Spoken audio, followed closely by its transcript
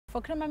For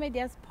Crema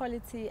Media's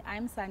Polity,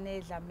 I'm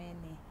Sane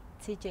Dlamini.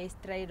 TJ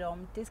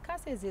Strydom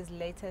discusses his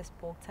latest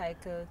book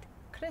titled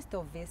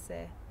Christo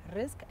Wiese,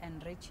 Risk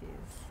and Riches.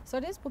 So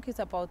this book is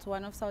about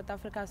one of South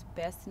Africa's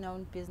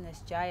best-known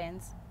business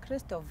giants,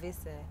 Christo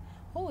Wiese.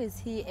 Who is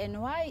he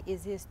and why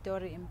is his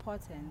story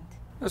important?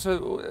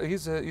 So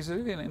he's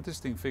really an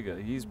interesting figure.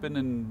 He's been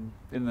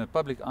in the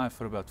public eye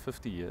for about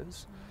 50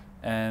 years,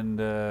 and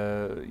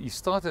he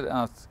started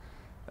out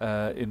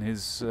in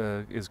his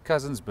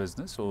cousin's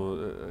business,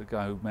 or a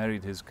guy who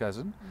married his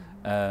cousin,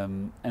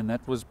 and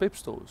that was pep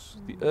stores,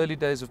 the early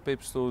days of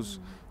pep stores.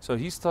 So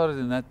he started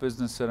in that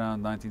business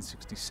around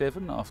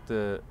 1967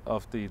 after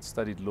he'd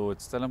studied law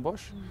at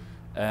Stellenbosch,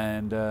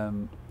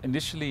 and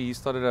initially he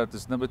started out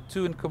as number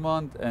 2 in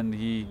command, and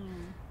he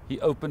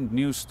opened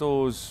new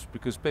stores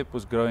because pep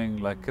was growing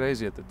like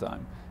crazy at the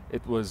time.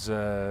 It was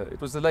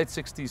the late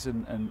 60s,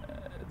 and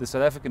the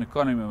South African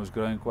economy was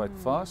growing quite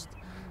fast.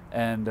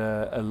 And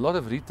a lot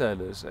of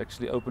retailers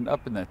actually opened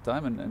up in that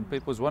time, and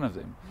pep was one of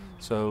them.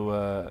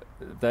 So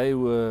they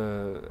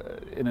were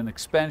in an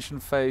expansion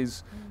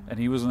phase, and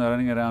he was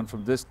running around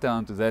from this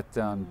town to that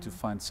town to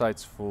find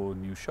sites for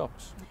new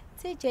shops.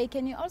 TJ,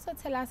 can you also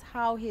tell us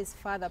how his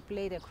father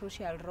played a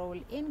crucial role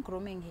in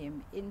grooming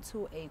him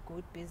into a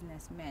good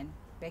businessman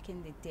back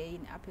in the day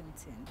in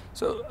Uppington?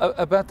 So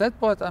about that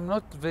part, I'm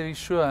not very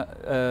sure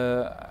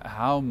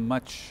how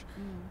much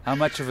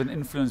of an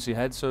influence he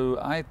had. So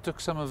I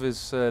took some of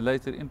his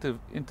later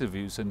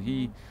interviews, and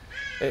he,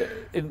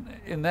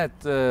 in that,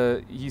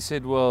 he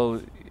said,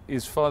 well,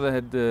 his father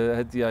had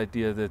the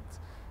idea that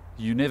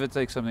you never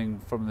take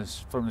something from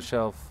the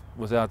shelf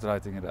without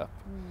writing it up.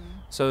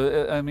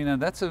 So I mean,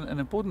 and that's an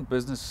important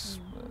business,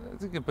 I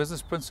think, a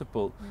business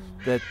principle,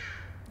 that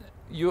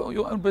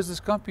your own business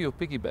can't be your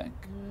piggy bank.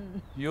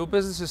 Your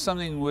business is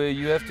something where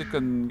you have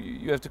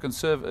to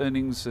conserve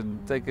earnings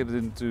and take it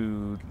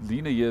into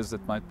leaner years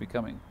that might be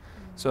coming.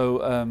 So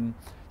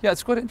yeah,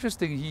 it's quite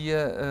interesting.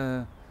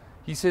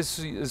 He says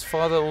his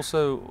father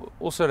also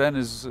ran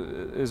his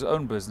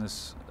own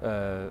business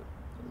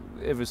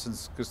ever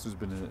since Christo's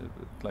been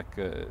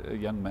a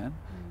young man,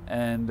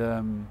 and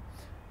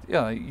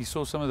yeah, he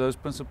saw some of those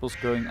principles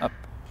growing up.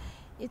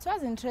 It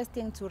was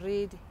interesting to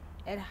read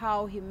at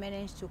how he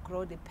managed to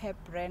grow the pep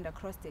brand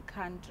across the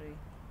country.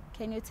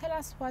 Can you tell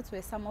us what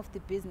were some of the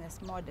business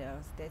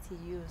models that he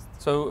used?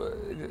 So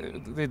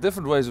there are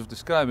different ways of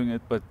describing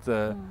it, but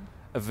a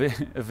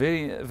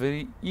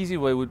very easy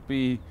way would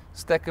be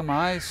stack them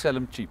high, sell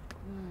them cheap,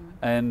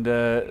 and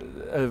a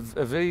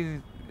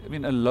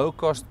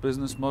low-cost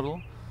business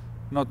model,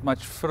 not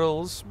much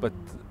frills, but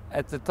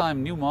at the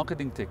time new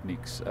marketing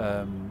techniques.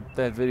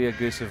 They had very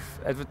aggressive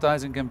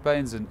advertising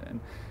campaigns,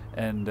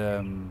 and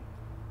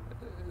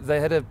they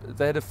had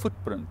a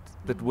footprint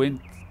that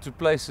went to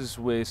places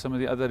where some of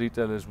the other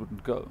retailers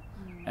wouldn't go,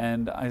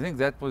 and I think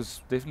that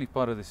was definitely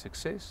part of the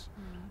success.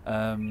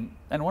 And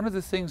one of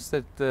the things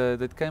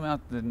that came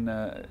out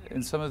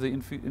in some of the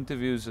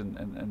interviews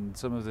and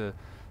some of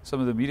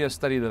the media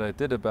study that I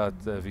did about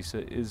Wiese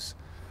is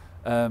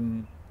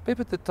pep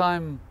at the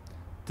time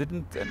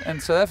didn't,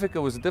 and South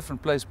Africa was a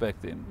different place back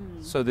then.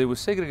 So there were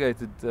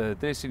segregated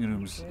dressing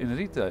rooms in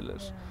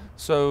retailers.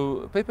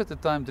 So pep at the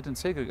time didn't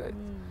segregate,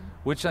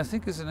 which I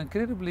think is an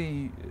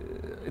incredibly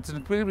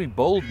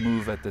bold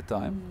move at the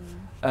time,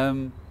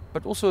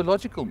 but also a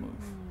logical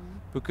move,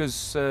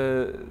 because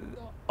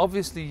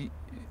obviously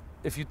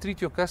if you treat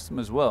your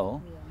customers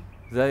well,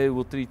 they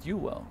will treat you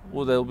well,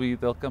 or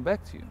they'll come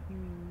back to you,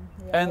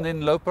 and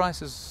then low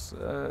prices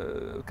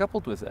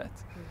coupled with that.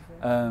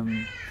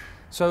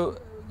 So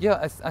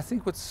yeah, I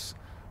think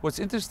what's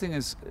interesting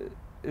is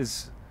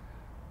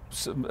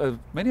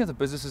many of the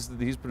businesses that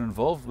he's been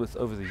involved with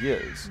over the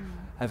years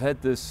have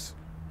had this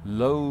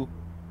low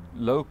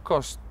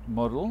cost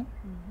model,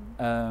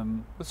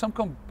 with some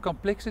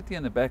complexity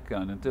in the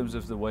background in terms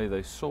of the way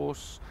they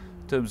source,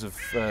 in terms of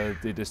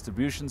their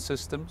distribution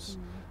systems,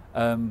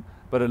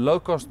 but a low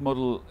cost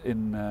model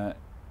in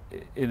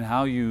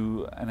how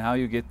you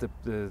get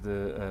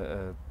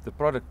the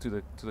product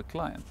to the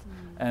client,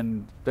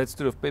 and that's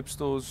true of pep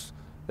stores.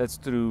 That's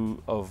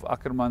true of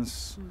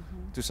Ackermans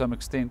to some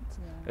extent.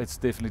 It's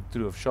definitely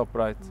true of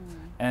ShopRite,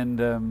 and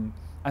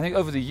I think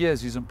over the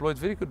years he's employed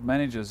very good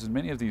managers in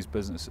many of these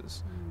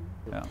businesses.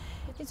 Yeah.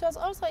 It was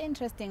also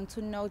interesting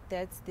to note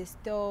that the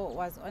store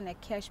was on a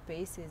cash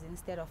basis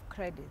instead of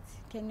credit.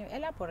 Can you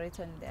elaborate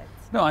on that?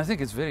 No, I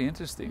think it's very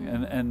interesting,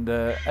 and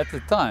at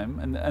the time,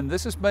 and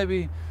this is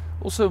maybe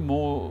also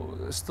more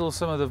still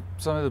some of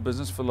the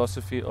business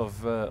philosophy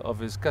of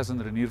his cousin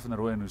Renier van der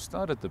Rooyen, who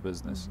started the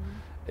business,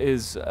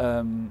 is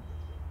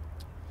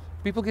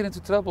people get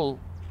into trouble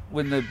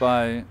when they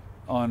buy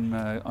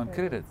on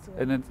credit,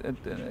 and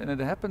it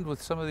happened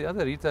with some of the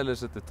other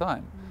retailers at the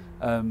time.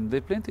 There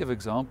are plenty of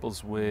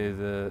examples where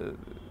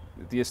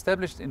the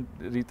established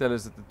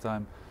retailers at the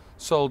time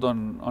sold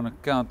on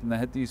account, and they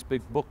had these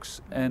big books,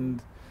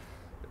 and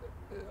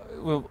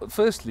well,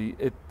 firstly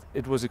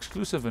it was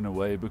exclusive in a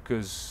way,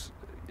 because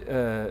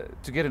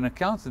to get an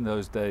account in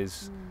those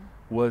days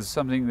was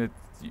something that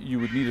you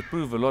would need to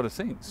prove a lot of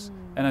things.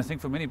 And I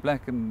think for many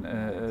black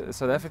and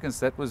South Africans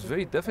that was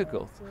very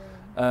difficult.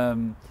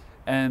 And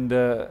in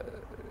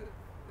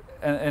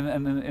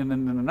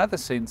another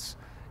sense,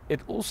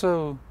 it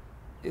also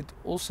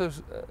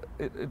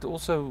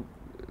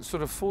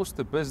sort of forced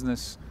the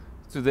business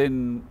to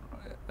then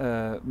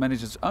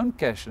manage its own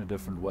cash in a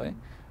different way,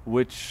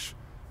 which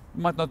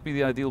might not be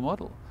the ideal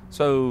model.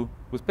 So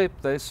with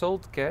PEP, they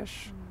sold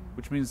cash,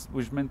 which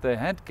meant they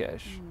had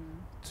cash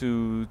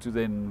to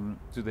then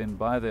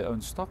buy their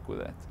own stock with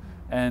that.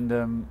 And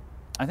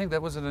I think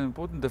that was an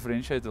important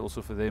differentiator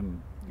also for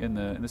them in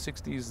the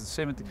 60s, the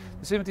 70s.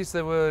 The 70s,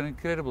 they were an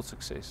incredible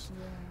success.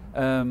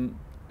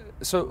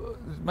 So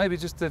maybe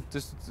just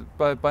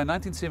by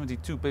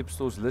 1972, PEP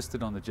stores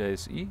listed on the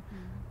JSE,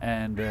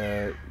 and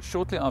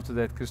shortly after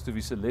that, Christo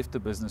Wiese left the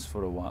business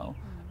for a while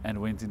and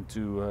went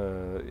into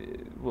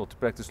to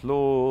practice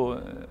law,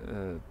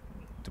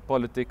 to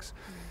politics,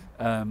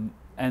 and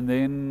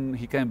then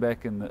he came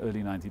back in the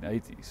early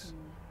 1980s,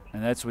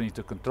 and that's when he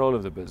took control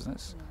of the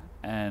business,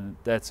 and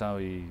that's how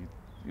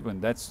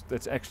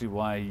that's actually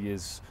why he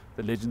is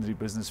the legendary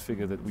business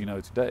figure that we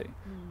know today,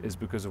 is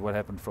because of what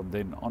happened from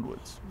then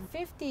onwards.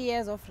 50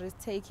 years of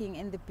risk-taking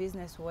in the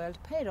business world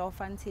paid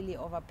off until he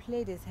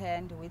overplayed his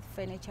hand with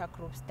furniture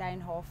group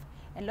Steinhoff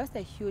and lost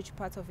a huge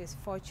part of his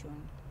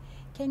fortune.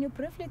 Can you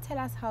briefly tell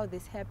us how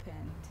this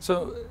happened?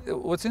 So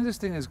what's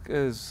interesting is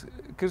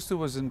Christo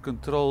was in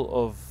control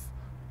of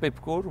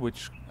Pepkor,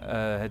 which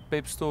had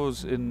PEP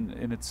stores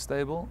in its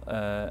stable,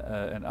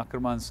 and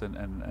Ackermans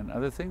and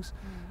other things.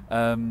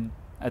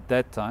 At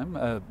that time,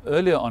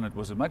 earlier on, it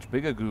was a much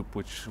bigger group,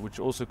 which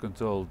also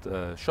controlled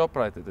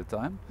Shoprite at the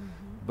time.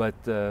 But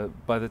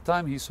by the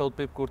time he sold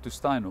Pepkor to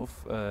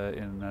Steinhoff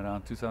in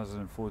around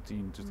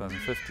 2014,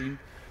 2015,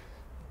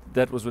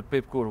 that was what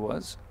Pepkor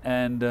was,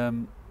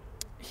 and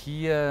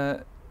he,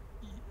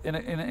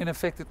 in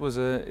effect, it was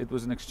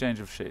an exchange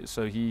of shares.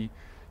 So he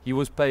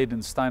was paid in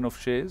Steinhoff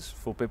shares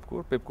for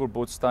Pepkor. Pepkor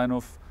bought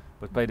Steinhoff,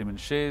 but paid him in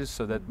shares,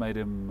 so that made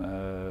him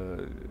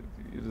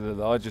the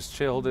largest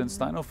shareholder in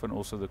Steinhoff and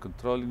also the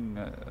controlling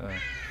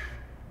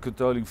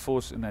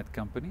force in that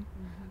company.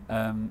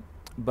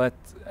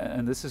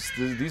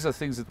 These are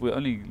things that we're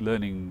only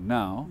learning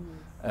now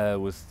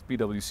with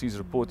PwC's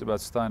report about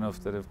Steinhoff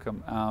that have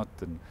come out,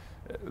 and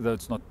though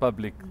it's not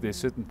public, there's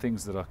certain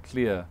things that are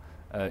clear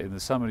in the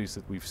summaries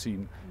that we've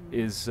seen.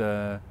 Is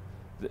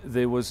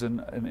there was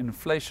an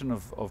inflation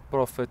of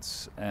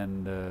profits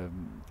and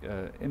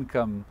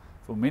income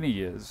for many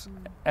years.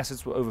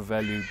 Assets were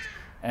overvalued,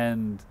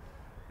 and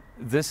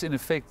this in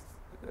effect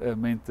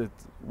meant that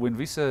when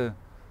Wiese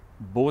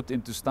bought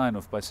into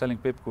Steinhoff by selling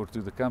Pepkor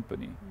to the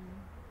company,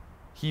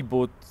 he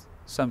bought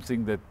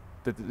something that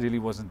really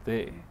wasn't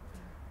there.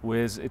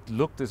 Whereas it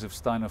looked as if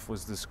Steinhoff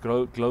was this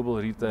global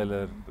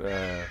retailer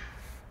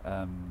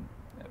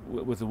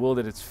with the world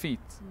at its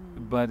feet.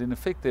 But in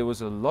effect there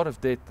was a lot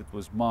of debt that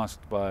was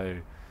masked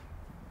by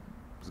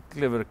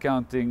clever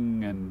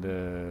accounting, and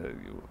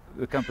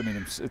the company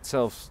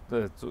itself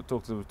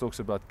talks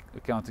about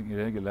accounting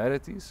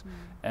irregularities,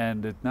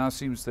 and it now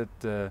seems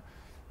that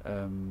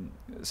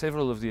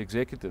several of the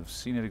executives,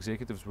 senior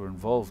executives, were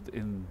involved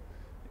in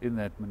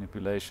that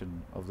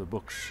manipulation of the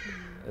books,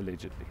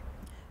 allegedly.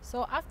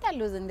 So after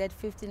losing that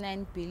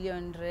 59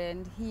 billion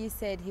rand, he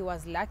said he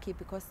was lucky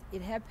because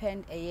it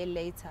happened a year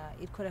later.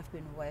 It could have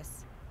been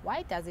worse.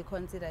 Why does he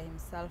consider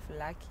himself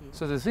lucky?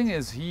 So the thing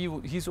is, he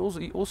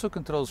also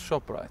controls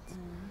Shoprite,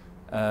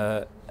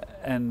 I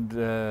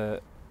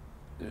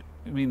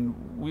mean,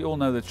 we all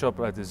know that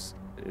Shoprite is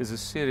a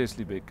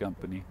seriously big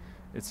company.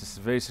 It's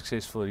a very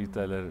successful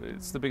retailer.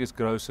 It's the biggest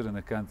grocer in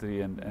the country,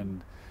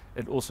 and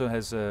it also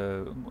has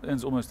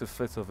earns almost a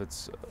fifth of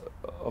its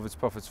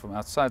profits from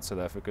outside South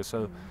Africa.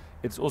 So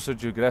it's also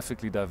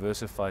geographically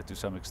diversified to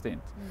some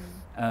extent.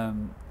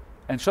 And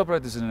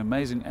Shoprite is an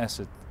amazing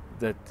asset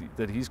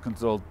that he's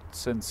controlled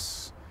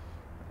since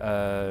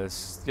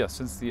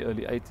the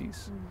early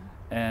 80s,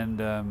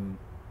 and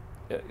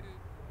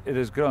it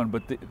has grown.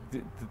 But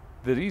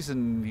the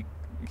reason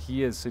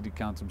he has said he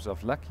counts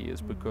himself lucky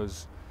is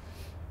because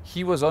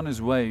he was on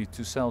his way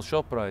to sell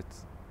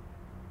Shoprite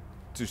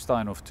to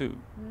Steinhoff too,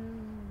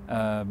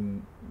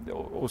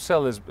 or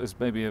sell is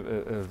maybe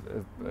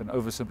an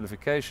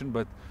oversimplification,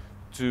 but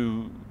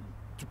to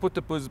put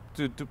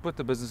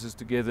the businesses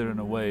together in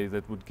a way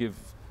that would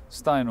give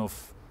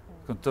Steinhoff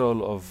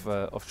control of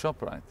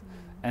Shoprite.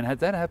 And had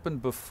that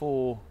happened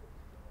before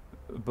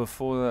the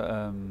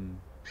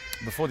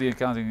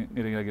accounting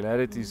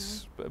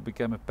irregularities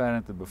became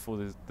apparent, and before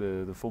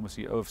the former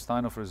CEO of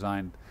Steinhoff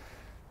resigned,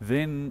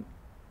 then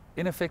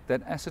in effect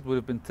that asset would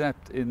have been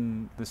trapped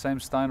in the same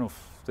Steinhoff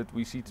that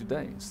we see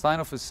today.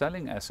 Steinhoff is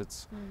selling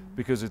assets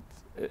because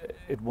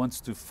it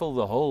wants to fill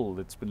the hole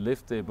that's been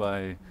left there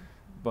by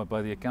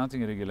the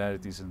accounting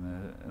irregularities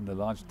and the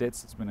large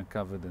debts that's been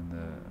uncovered, and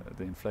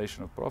the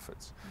inflation of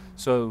profits.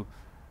 So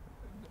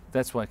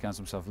that's why he counts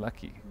himself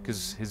lucky,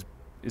 because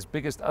his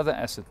biggest other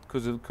asset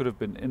could have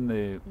been in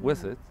there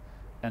with it,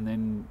 and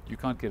then you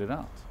can't get it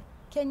out.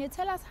 Can you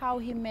tell us how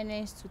he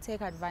managed to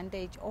take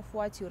advantage of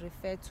what you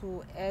refer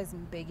to as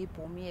Mbeki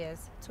boom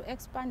years to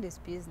expand his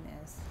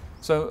business?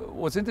 So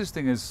what's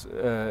interesting is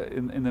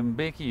in the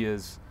Mbeki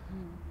years,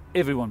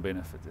 everyone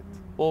benefited.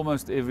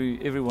 Almost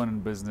everyone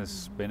in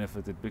business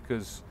benefited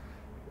because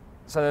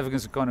South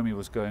Africa's economy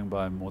was going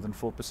by more than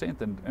 4%,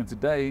 and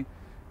today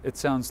it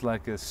sounds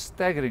like a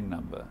staggering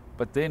number,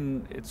 but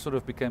then it sort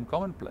of became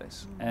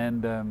commonplace,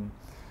 and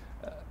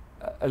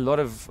a lot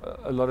of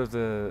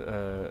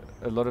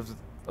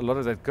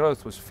that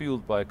growth was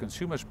fueled by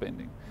consumer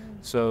spending.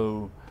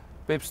 So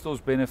Pep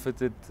stores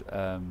benefited,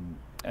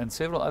 and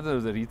several other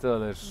of the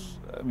retailers.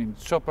 I mean,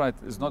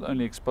 Shoprite is not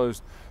only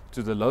exposed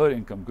to the lower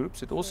income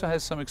groups, it also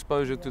has some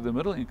exposure to the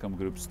middle income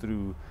groups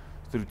through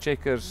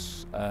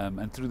Checkers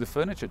and through the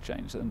furniture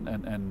chains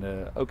and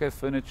OK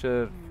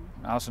Furniture,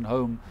 House and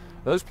Home.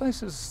 Those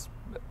places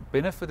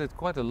benefited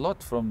quite a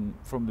lot from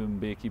the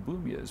Mbeki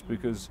boom years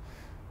because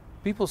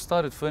people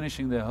started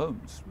furnishing their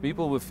homes.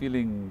 People were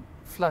feeling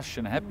flush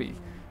and happy,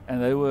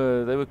 and they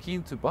were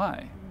keen to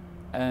buy.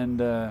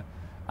 And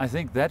I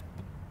think that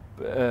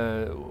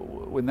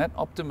when that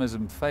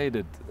optimism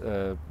faded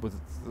with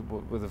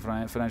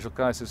the financial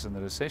crisis and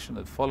the recession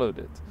that followed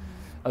it,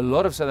 a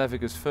lot of South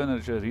Africa's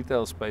furniture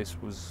retail space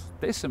was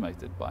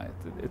decimated by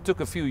it. It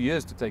took a few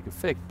years to take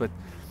effect, but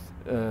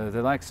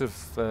the likes of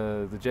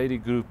the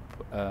JD Group,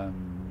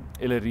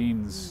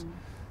 Ellerines,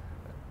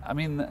 I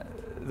mean,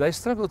 they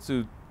struggled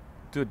to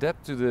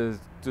adapt to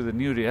the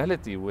new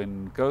reality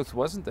when growth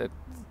wasn't that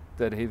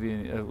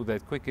heavy or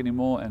that quick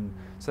anymore, and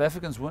South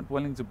Africans weren't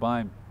willing to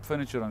buy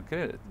furniture on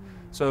credit.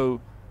 So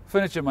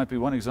furniture might be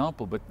one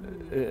example, but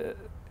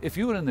if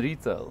you were in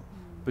retail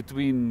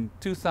between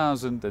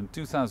 2000 and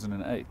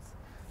 2008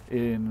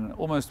 in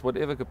almost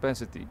whatever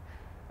capacity,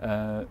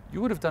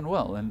 you would have done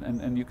well,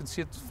 and you can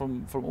see it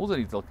from all the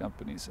retail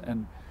companies.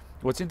 And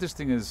what's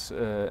interesting is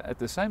at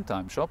the same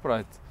time,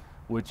 Shoprite,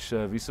 which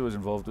Wiese was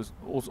involved with,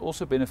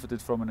 also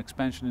benefited from an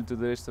expansion into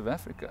the rest of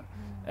Africa.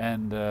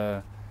 And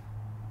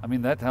I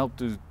mean, that helped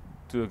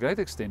to a great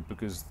extent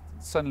because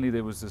suddenly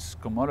there was this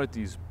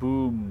commodities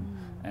boom,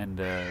 and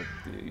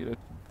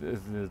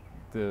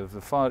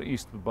the Far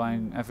East were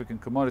buying African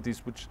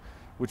commodities, which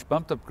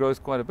bumped up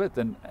growth quite a bit.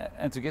 And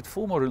to get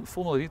formal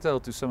retail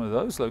to some of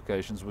those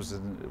locations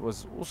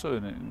was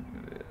also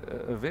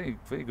a very,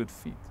 very good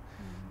feat.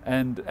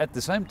 And at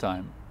the same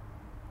time,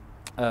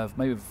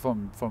 maybe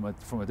from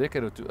a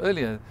decade or two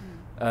earlier,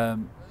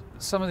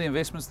 some of the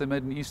investments they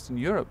made in Eastern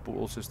Europe were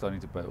also starting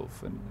to pay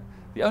off. And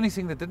the only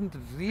thing that didn't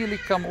really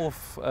come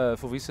off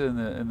for Wiese in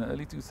the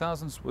early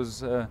 2000s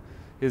was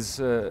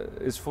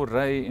his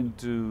foray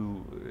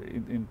into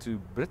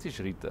British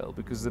retail,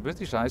 because the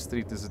British high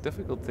street is a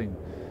difficult thing.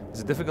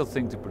 It's a difficult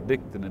thing to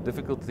predict and a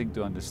difficult thing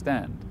to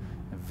understand.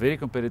 A very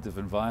competitive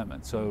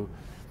environment. So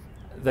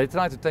they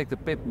tried to take the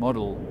Pep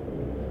model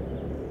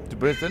to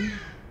Britain,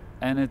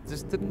 and it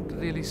just didn't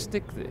really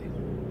stick there.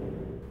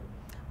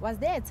 Was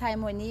there a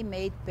time when he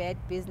made bad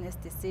business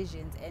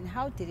decisions, and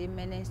how did he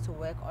manage to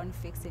work on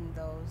fixing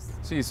those?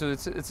 See, so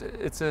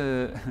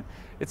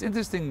it's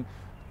interesting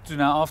to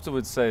now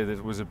afterwards say that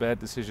it was a bad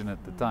decision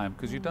at the time,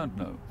 because you don't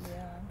know.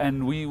 Yeah.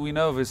 And we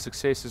know of his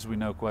successes. We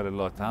know quite a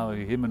lot. How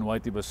him and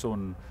Whitey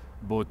Basson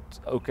bought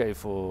OK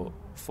for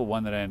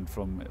R1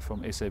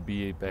 from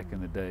SAB back in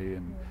the day,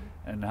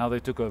 and how they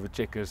took over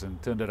Checkers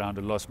and turned around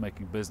a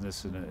loss-making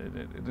business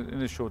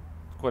in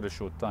quite a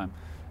short time.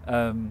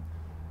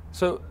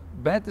 So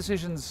bad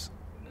decisions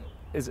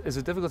is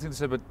a difficult thing to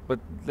say, but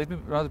let me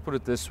rather put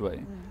it this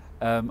way.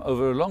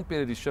 Over a long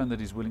period, he's shown that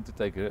he's willing to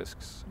take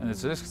risks, and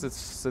it's risks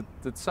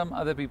that some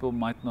other people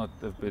might not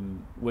have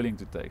been willing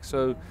to take.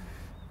 So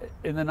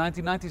in the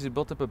 1990s, he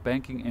built up a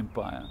banking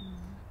empire,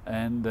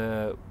 and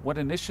what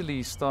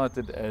initially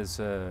started as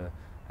a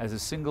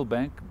single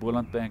bank,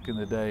 Boland Bank in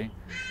the day,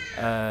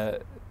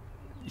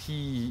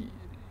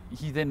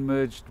 he then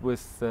merged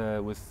with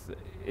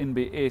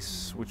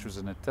NBS, which was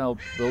a Natal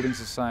building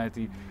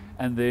society,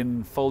 and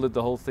then folded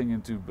the whole thing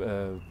into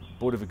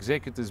Board of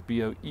Executives,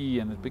 BOE,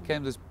 and it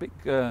became this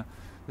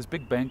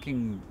big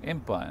banking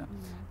empire.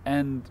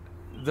 And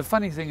the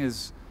funny thing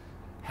is,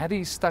 had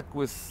he stuck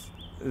with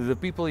the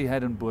people he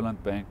had in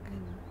Boland Bank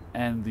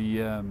and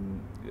the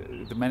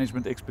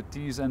management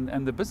expertise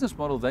and the business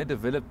model they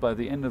developed by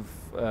the end of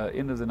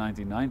the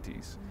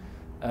 1990s,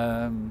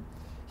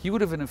 he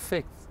would have in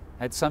effect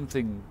had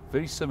something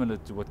very similar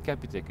to what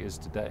Capitec is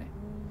today.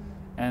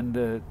 And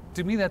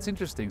to me that's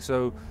interesting.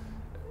 So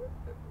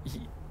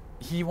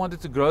he wanted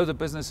to grow the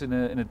business in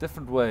a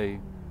different way,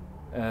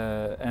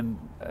 and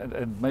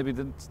maybe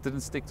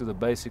didn't stick to the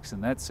basics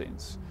in that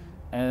sense.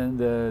 And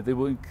there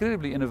were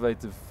incredibly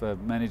innovative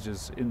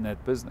managers in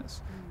that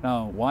business.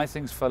 Now, why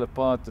things fell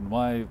apart and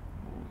why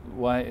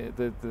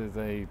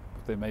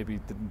they maybe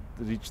didn't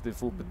reach their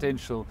full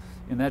potential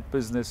in that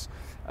business,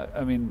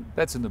 I mean,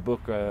 that's in the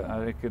book.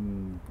 I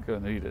reckon go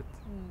and read it.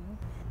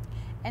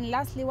 And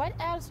lastly, what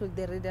else would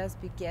the readers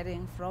be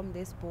getting from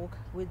this book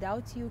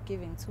without you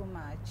giving too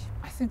much?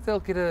 I think they'll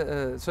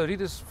get so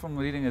readers from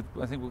reading it,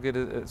 I think will get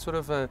a sort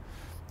of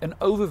an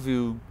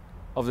overview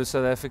of the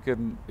South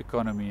African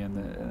economy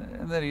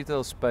and the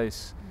retail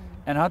space,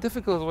 and how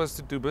difficult it was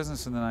to do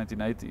business in the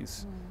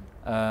 1980s.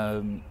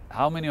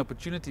 How many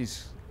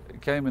opportunities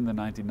came in the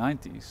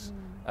 1990s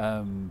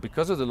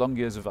because of the long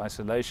years of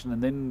isolation,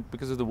 and then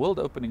because of the world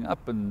opening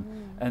up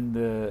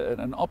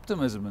and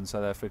optimism in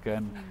South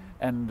Africa,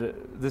 and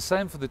the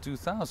same for the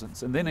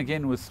 2000s. And then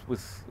again with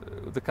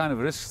the kind of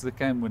risks that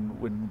came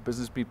when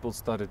business people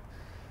started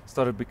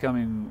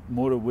becoming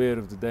more aware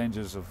of the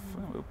dangers of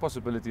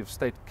possibility of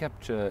state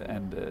capture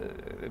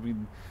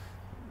and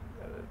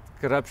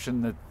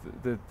corruption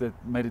that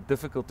made it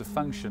difficult to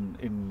function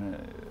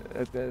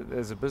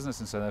as a business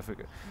in South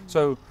Africa.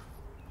 So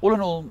all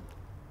in all,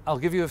 I'll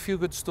give you a few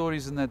good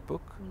stories in that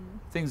book,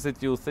 things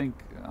that you'll think,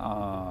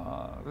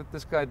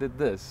 this guy did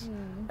this,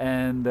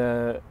 and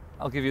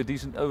I'll give you a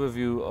decent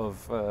overview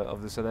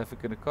of the South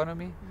African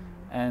economy,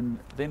 and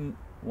then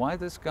why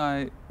this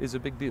guy is a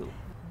big deal.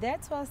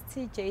 That was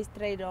TJ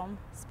Strydom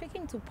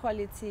speaking to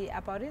Polity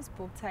about his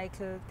book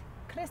titled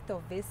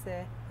Christo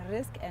Wiese,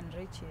 Risk and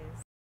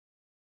Riches.